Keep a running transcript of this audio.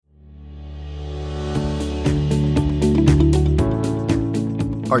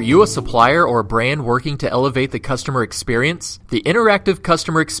Are you a supplier or a brand working to elevate the customer experience? The Interactive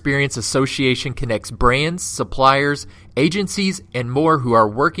Customer Experience Association connects brands, suppliers, agencies, and more who are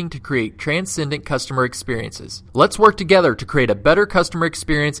working to create transcendent customer experiences. Let's work together to create a better customer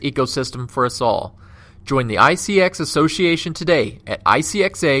experience ecosystem for us all. Join the ICX Association today at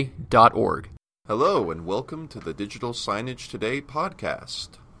icxa.org. Hello and welcome to the Digital Signage Today podcast.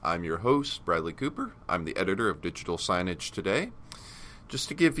 I'm your host, Bradley Cooper. I'm the editor of Digital Signage Today. Just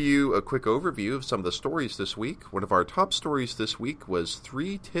to give you a quick overview of some of the stories this week, one of our top stories this week was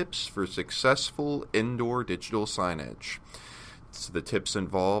 3 tips for successful indoor digital signage. So the tips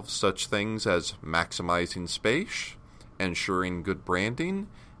involve such things as maximizing space, ensuring good branding,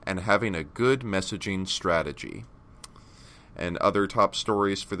 and having a good messaging strategy. And other top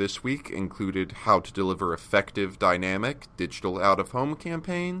stories for this week included how to deliver effective, dynamic digital out-of-home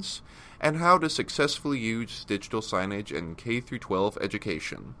campaigns, and how to successfully use digital signage in K-12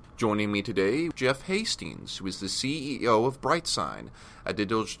 education. Joining me today, Jeff Hastings, who is the CEO of BrightSign, a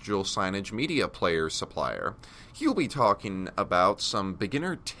digital signage media player supplier. He'll be talking about some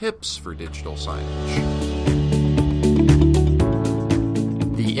beginner tips for digital signage.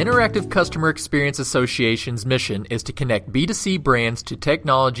 The Interactive Customer Experience Association's mission is to connect B2C brands to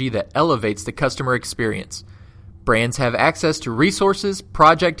technology that elevates the customer experience. Brands have access to resources,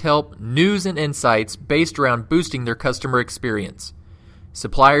 project help, news, and insights based around boosting their customer experience.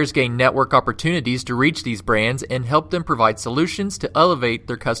 Suppliers gain network opportunities to reach these brands and help them provide solutions to elevate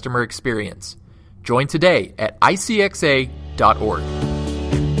their customer experience. Join today at icxa.org.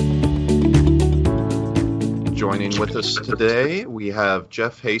 Joining with us today, we have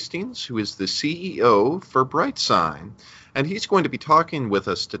Jeff Hastings, who is the CEO for BrightSign. And he's going to be talking with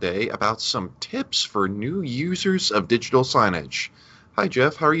us today about some tips for new users of digital signage. Hi,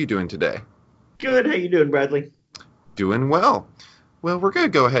 Jeff. How are you doing today? Good. How you doing, Bradley? Doing well. Well, we're going to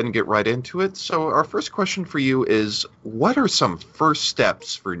go ahead and get right into it. So our first question for you is, what are some first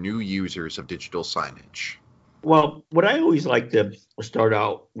steps for new users of digital signage? Well, what I always like to start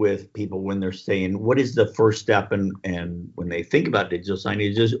out with people when they're saying, what is the first step? And when they think about digital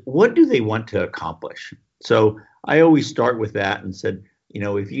signage is, what do they want to accomplish? So I always start with that and said,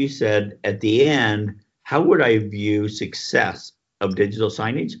 if you said at the end, how would I view success of digital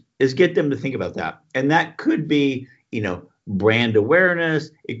signage, is get them to think about that. And that could be, brand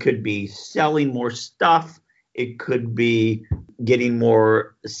awareness. It could be selling more stuff. It could be getting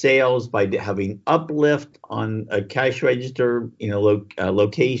more sales by having uplift on a cash register,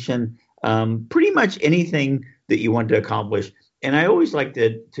 location, pretty much anything that you want to accomplish. And I always like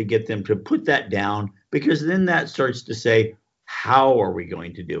to get them to put that down, because then that starts to say, how are we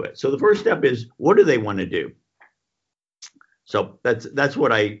going to do it? So the first step is, what do they want to do? So that's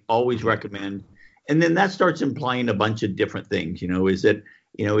what I always recommend. And then that starts implying a bunch of different things. Is it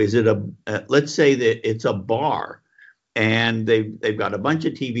let's say that it's a bar and they've got a bunch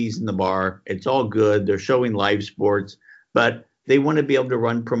of TVs in the bar. It's all good. They're showing live sports, but they want to be able to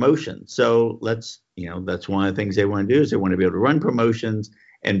run promotions. So that's one of the things they want to do, is they want to be able to run promotions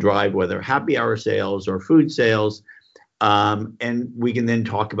and drive whether happy hour sales or food sales. And we can then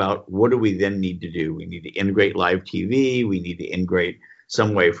talk about, what do we then need to do? We need to integrate live TV. We need to integrate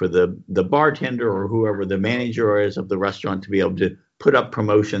some way for the bartender or whoever the manager is of the restaurant to be able to put up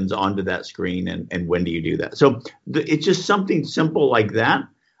promotions onto that screen. And when do you do that? So it's just something simple like that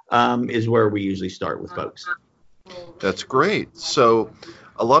is where we usually start with folks. That's great. So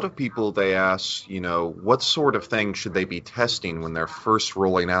a lot of people, they ask, what sort of things should they be testing when they're first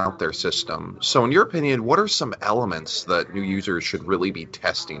rolling out their system? So in your opinion, what are some elements that new users should really be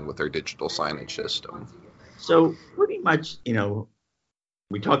testing with their digital signage system? So pretty much,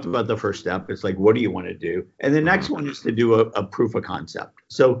 we talked about the first step. It's like, what do you want to do? And the next one is to do a proof of concept.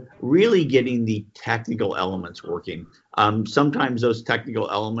 So really getting the technical elements working. Sometimes those technical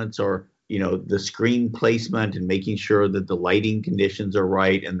elements are, the screen placement and making sure that the lighting conditions are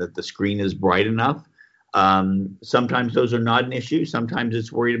right and that the screen is bright enough. Sometimes those are not an issue. Sometimes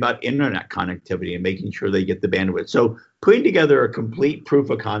it's worried about internet connectivity and making sure they get the bandwidth. So putting together a complete proof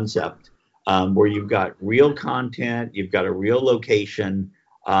of concept where you've got real content, you've got a real location,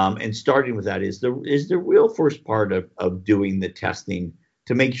 and starting with that is the real first part of doing the testing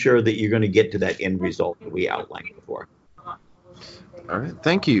to make sure that you're going to get to that end result that we outlined before. All right,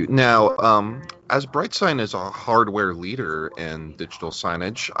 thank you. Now, as BrightSign is a hardware leader in digital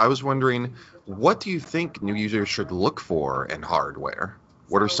signage, I was wondering, what do you think new users should look for in hardware?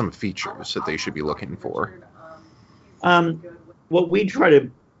 What are some features that they should be looking for? What we try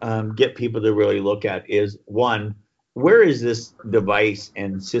to get people to really look at is, one, where is this device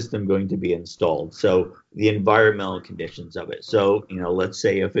and system going to be installed? So the environmental conditions of it. So, let's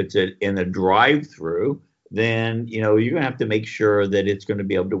say if it's in a drive-through, then, you're going to have to make sure that it's going to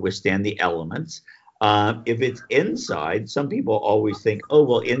be able to withstand the elements. If it's inside, some people always think, oh,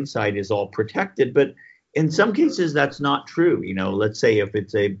 well, inside is all protected, but in some cases that's not true. Let's say if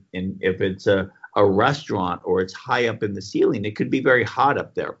it's a restaurant or it's high up in the ceiling, it could be very hot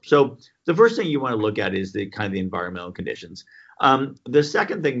up there. So the first thing you want to look at is the kind of the environmental conditions. The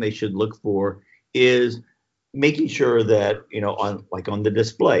second thing they should look for is making sure that, on the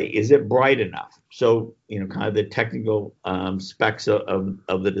display, is it bright enough? So, kind of the technical specs of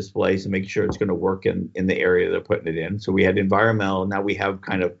the display to make sure it's going to work in the area they're putting it in. So we had environmental, now we have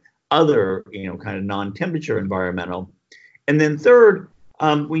kind of other, kind of non-temperature environmental. And then third,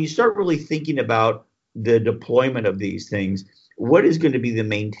 when you start really thinking about the deployment of these things, what is going to be the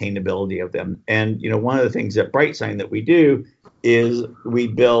maintainability of them? And, one of the things at BrightSign that we do is we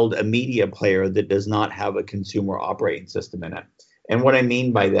build a media player that does not have a consumer operating system in it. And what I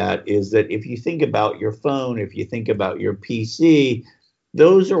mean by that is that if you think about your phone, if you think about your PC,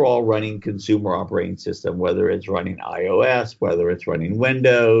 those are all running consumer operating system, whether it's running iOS, whether it's running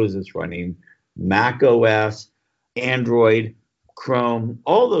Windows, it's running Mac OS, Android, Chrome,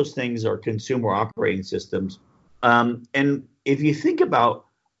 all those things are consumer operating systems. And if you think about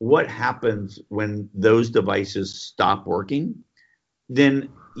what happens when those devices stop working, then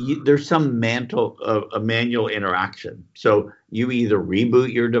there's some manual interaction. So you either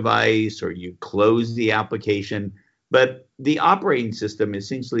reboot your device or you close the application, but the operating system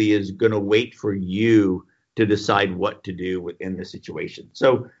essentially is going to wait for you to decide what to do within the situation.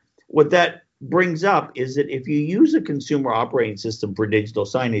 So what that brings up is that if you use a consumer operating system for digital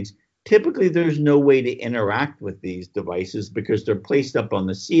signage, typically there's no way to interact with these devices because they're placed up on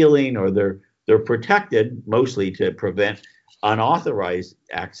the ceiling or they're protected mostly to prevent unauthorized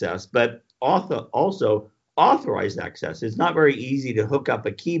access, but also authorized access. It's not very easy to hook up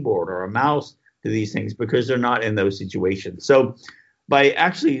a keyboard or a mouse to these things because they're not in those situations. So by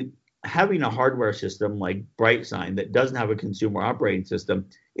actually having a hardware system like BrightSign that doesn't have a consumer operating system,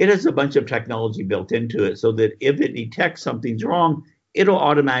 it has a bunch of technology built into it so that if it detects something's wrong, it'll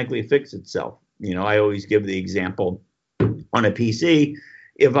automatically fix itself. I always give the example on a PC,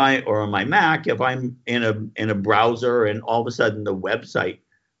 or on my Mac, if I'm in a browser and all of a sudden the website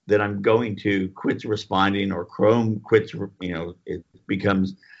that I'm going to quits responding or Chrome quits, it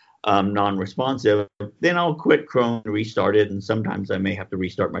becomes non-responsive, then I'll quit Chrome and restart it. And sometimes I may have to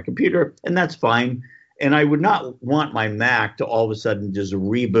restart my computer, and that's fine. And I would not want my Mac to all of a sudden just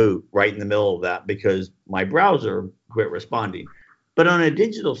reboot right in the middle of that because my browser quit responding. But on a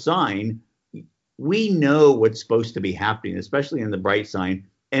digital sign, we know what's supposed to be happening, especially in the BrightSign.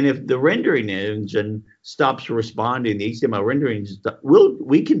 And if the rendering engine stops responding, the HTML rendering engine,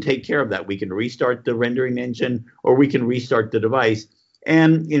 we can take care of that. We can restart the rendering engine or we can restart the device.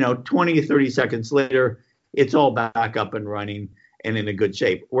 And, 20 or 30 seconds later, it's all back up and running and in a good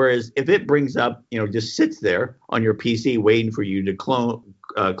shape. Whereas if it brings up, just sits there on your PC waiting for you to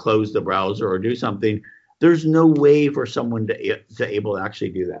close the browser or do something, there's no way for someone to able to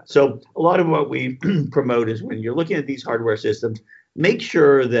actually do that. So a lot of what we promote is when you're looking at these hardware systems, make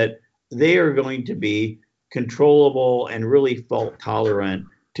sure that they are going to be controllable and really fault tolerant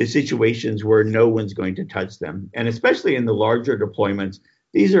to situations where no one's going to touch them. And especially in the larger deployments,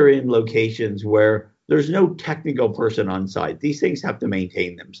 these are in locations where there's no technical person on site. These things have to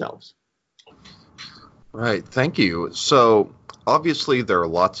maintain themselves. Right. Thank you. So obviously there are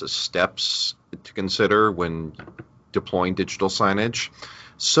lots of steps to consider when deploying digital signage.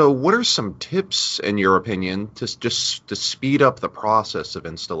 So what are some tips, in your opinion, to speed up the process of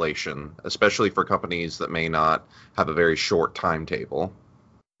installation, especially for companies that may not have a very short timetable?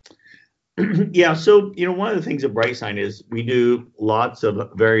 Yeah, so one of the things at BrightSign is we do lots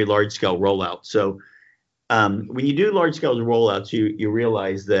of very large-scale rollouts. So when you do large-scale rollouts, you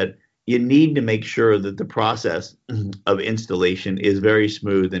realize that you need to make sure that the process of installation is very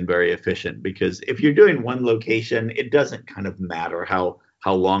smooth and very efficient. Because if you're doing one location, it doesn't kind of matter how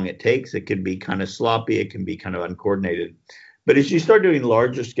long it takes. It can be kind of sloppy. It can be kind of uncoordinated. But as you start doing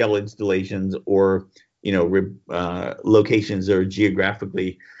larger scale installations or locations that are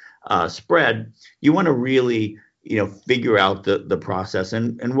geographically spread, you want to really figure out the process.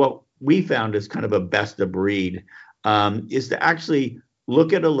 And what we found is kind of a best of breed is to actually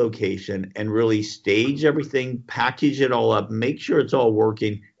look at a location and really stage everything, package it all up, make sure it's all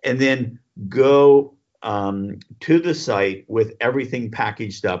working, and then go to the site with everything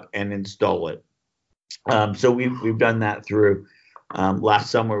packaged up and install it. So we've done that through last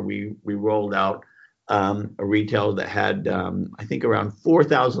summer. We rolled out a retailer that had, I think, around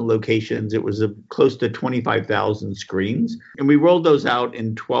 4,000 locations. It was close to 25,000 screens. And we rolled those out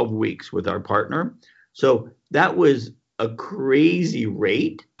in 12 weeks with our partner. So that was a crazy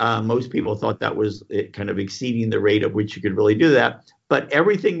rate. Most people thought that was kind of exceeding the rate at which you could really do that. But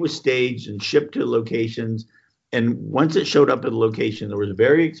everything was staged and shipped to locations. And once it showed up at a location, there was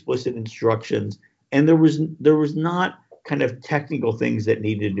very explicit instructions. And there was not kind of technical things that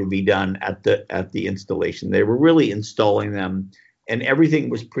needed to be done at the installation. They were really installing them, and everything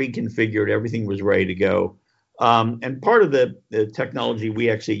was pre-configured. Everything was ready to go. And part of the technology we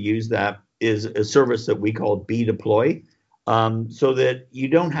actually use that is a service that we call bDeploy, so that you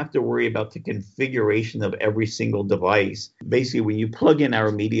don't have to worry about the configuration of every single device. Basically, when you plug in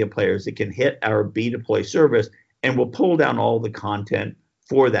our media players, it can hit our bDeploy service and will pull down all the content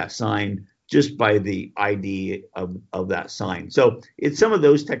for that sign just by the ID of that sign. So it's some of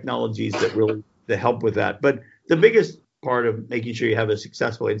those technologies that really help with that. But the biggest part of making sure you have a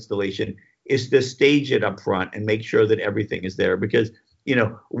successful installation is to stage it up front and make sure that everything is there, because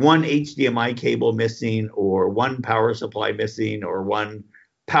one HDMI cable missing or one power supply missing or one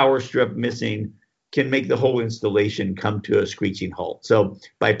power strip missing can make the whole installation come to a screeching halt. So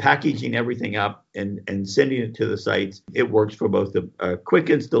by packaging everything up and sending it to the sites, it works for both the quick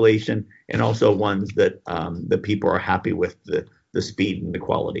installation and also ones that the people are happy with the speed and the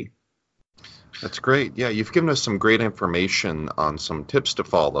quality. That's great. Yeah, you've given us some great information on some tips to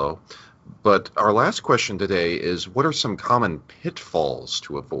follow. But our last question today is, what are some common pitfalls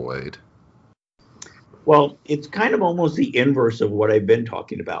to avoid? Well, it's kind of almost the inverse of what I've been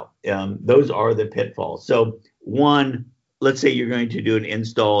talking about. Those are the pitfalls. So one, let's say you're going to do an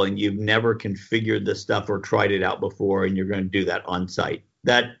install and you've never configured the stuff or tried it out before, and you're going to do that on site.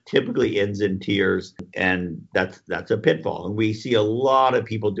 That typically ends in tears, and that's a pitfall. And we see a lot of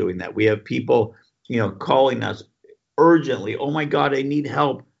people doing that. We have people, calling us urgently, "Oh my God, I need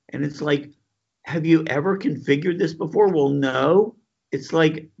help." And it's like, have you ever configured this before? Well, no. It's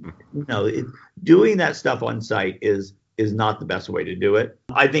like, doing that stuff on site is not the best way to do it.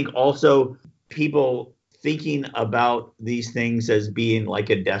 I think also people thinking about these things as being like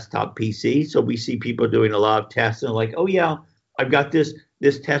a desktop PC. So we see people doing a lot of tests and like, oh yeah, I've got this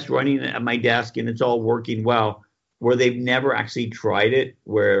test running at my desk and it's all working well, where they've never actually tried it,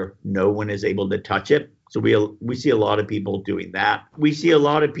 where no one is able to touch it. So we see a lot of people doing that. We see a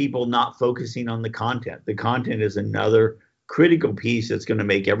lot of people not focusing on the content. The content is another critical piece that's going to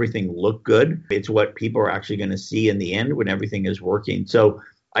make everything look good. It's what people are actually going to see in the end when everything is working. So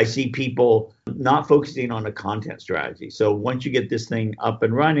I see people not focusing on a content strategy. So once you get this thing up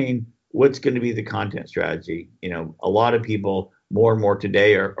and running, what's going to be the content strategy? A lot of people more and more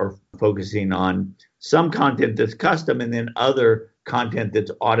today are focusing on some content that's custom and then other content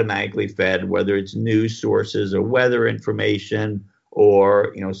that's automatically fed, whether it's news sources or weather information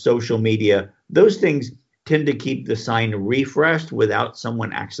or social media. Those things tend to keep the sign refreshed without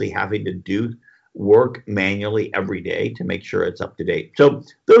someone actually having to do work manually every day to make sure it's up to date. So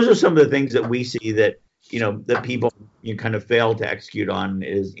those are some of the things that we see that that people kind of fail to execute on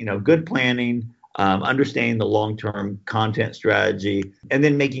is good planning, understanding the long-term content strategy, and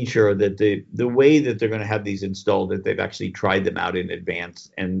then making sure that the way that they're going to have these installed, that they've actually tried them out in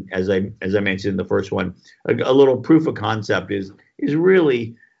advance. And as I mentioned in the first one, a little proof of concept is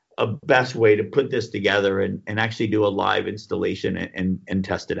really a best way to put this together and actually do a live installation and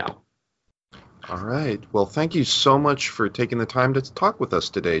test it out. All right. Well, thank you so much for taking the time to talk with us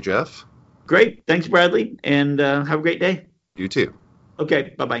today, Jeff. Great. Thanks, Bradley. And have a great day. You too.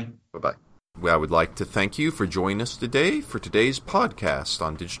 Okay. Bye-bye. Bye-bye. Well, I would like to thank you for joining us today for today's podcast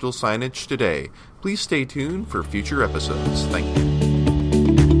on Digital Signage Today. Please stay tuned for future episodes. Thank you.